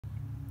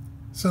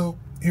So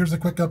here's a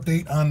quick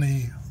update on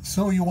the,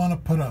 so you want to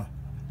put a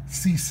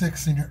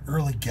C6 in your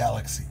early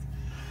Galaxie.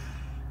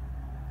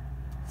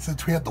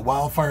 Since we had the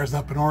wildfires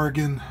up in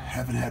Oregon,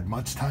 haven't had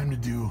much time to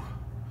do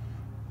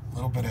a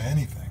little bit of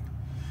anything.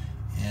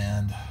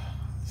 And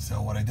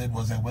so what I did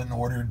was I went and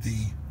ordered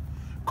the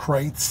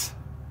Kreitz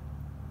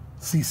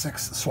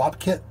C6 swap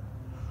kit.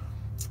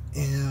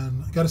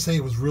 And I gotta say,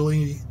 it was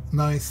really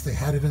nice. They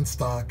had it in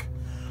stock.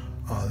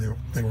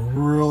 They were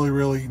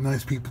really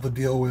nice people to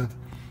deal with.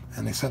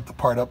 And they sent the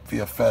part up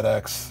via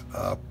FedEx,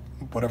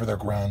 whatever their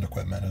ground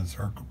equipment is,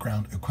 or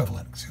ground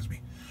equivalent, excuse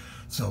me.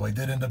 So I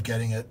did end up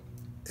getting it.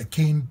 It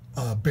came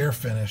bare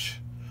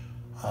finish,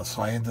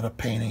 so I ended up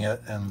painting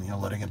it and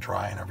letting it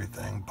dry and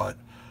everything. But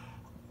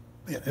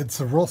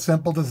it's a real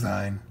simple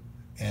design,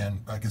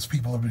 and I guess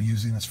people have been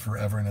using this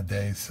forever and a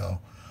day. So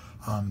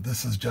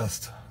this is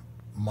just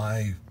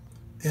my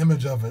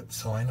image of it.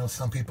 So I know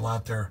some people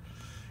out there,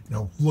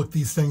 look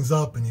these things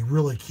up and you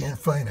really can't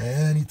find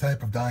any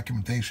type of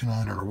documentation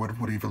on it or what it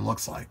even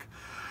looks like.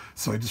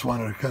 So I just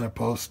wanted to kind of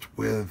post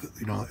with,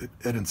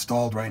 it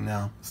installed right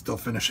now, still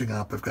finishing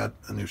up. I've got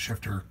a new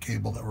shifter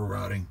cable that we're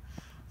routing.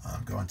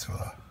 I'm going to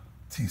a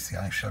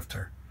TCI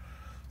shifter.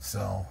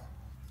 So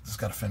just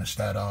got to finish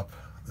that up.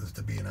 This is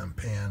the B&M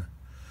pan.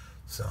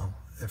 So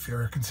if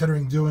you're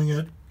considering doing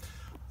it,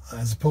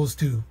 as opposed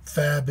to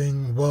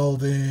fabbing,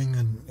 welding,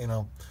 and,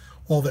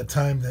 all that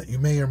time that you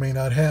may or may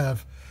not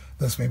have,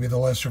 this may be the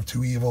lesser of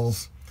two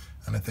evils.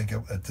 And I think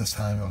at this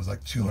time it was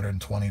like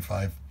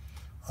 225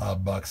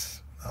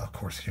 bucks. Of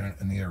course, here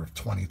in the year of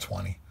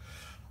 2020,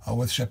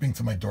 with shipping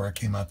to my door, it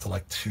came out to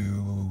like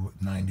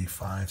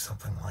 $295,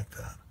 something like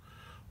that.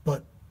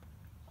 But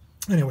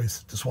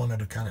anyways, just wanted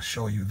to kind of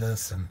show you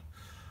this. And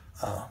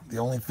the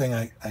only thing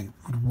I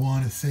would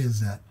want to say is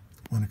that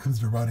when it comes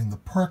to routing the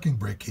parking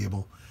brake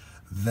cable,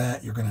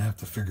 that you're going to have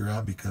to figure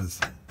out,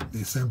 because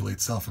the assembly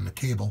itself and the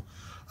cable,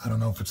 I don't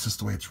know if it's just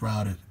the way it's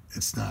routed,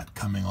 it's not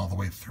coming all the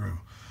way through.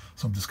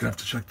 So I'm just going to have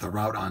to check the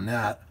route on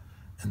that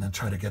and then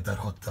try to get that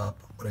hooked up.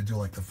 But I do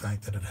like the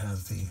fact that it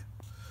has the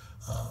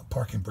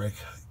parking brake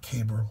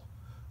cable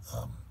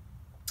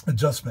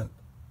adjustment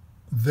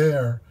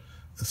there,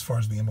 as far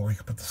as being able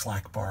to put the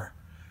slack bar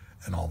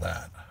and all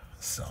that.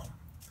 So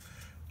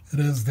it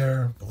is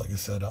there, but like I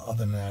said, other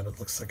than that, it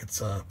looks like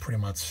it's pretty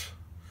much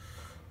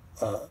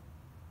a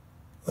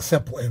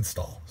simple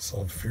install.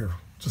 So if you're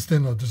just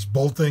just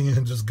bolting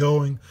and just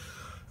going,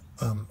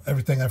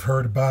 everything I've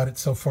heard about it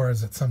so far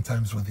is that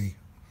sometimes with the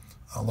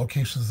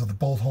locations of the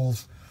bolt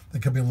holes, they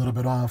could be a little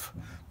bit off.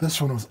 This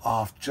one was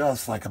off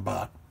just like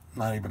about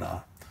not even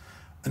an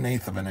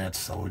eighth of an inch.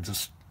 So we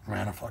just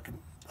ran a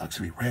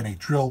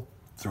drill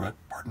through it,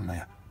 pardon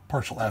the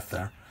partial F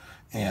there,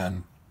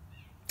 and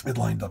it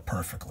lined up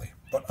perfectly.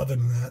 But other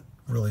than that,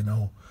 really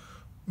no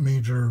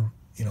major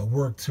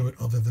work to it,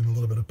 other than a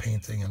little bit of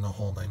painting and the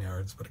whole 9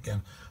 yards. But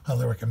again,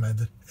 highly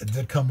recommend it. It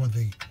did come with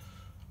the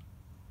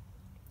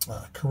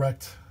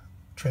correct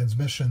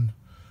transmission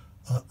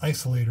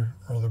isolator,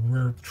 or the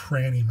rear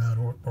tranny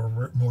mount, or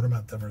rear motor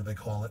mount, whatever they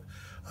call it.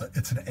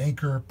 It's an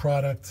Anchor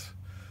product.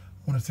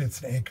 I want to say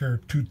it's an Anchor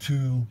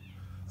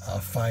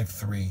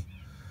 2253.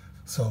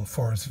 So as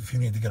far as if you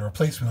need to get a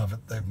replacement of it,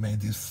 they've made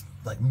these,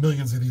 like,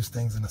 millions of these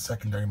things in the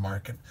secondary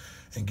market,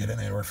 and get it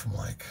anywhere from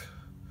like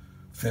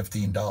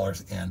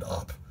 $15 and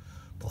up.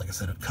 But like I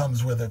said, it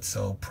comes with it,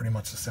 so pretty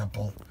much a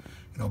simple,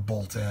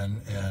 bolt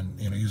in, and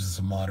uses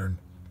a modern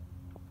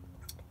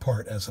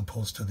part as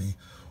opposed to the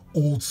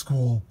old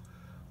school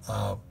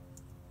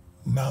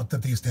mount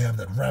that they used to have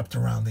that wrapped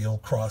around the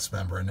old cross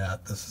member. And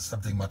that this is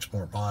something much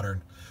more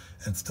modern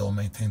and still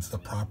maintains the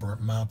proper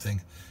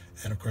mounting.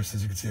 And of course,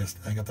 as you can see,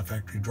 I got the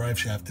factory drive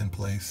shaft in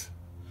place.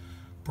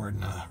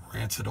 Pardon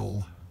rancid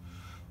old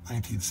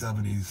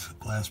 1970s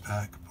glass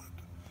pack, but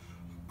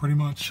pretty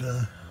much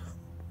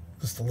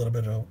just a little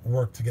bit of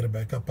work to get it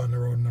back up on the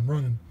road, and I'm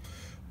running.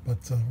 But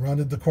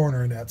rounded the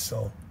corner in that.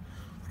 So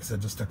like I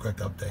said, just a quick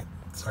update.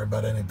 Sorry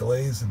about any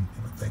delays, and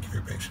thank you for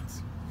your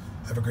patience.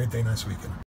 Have a great day, nice weekend.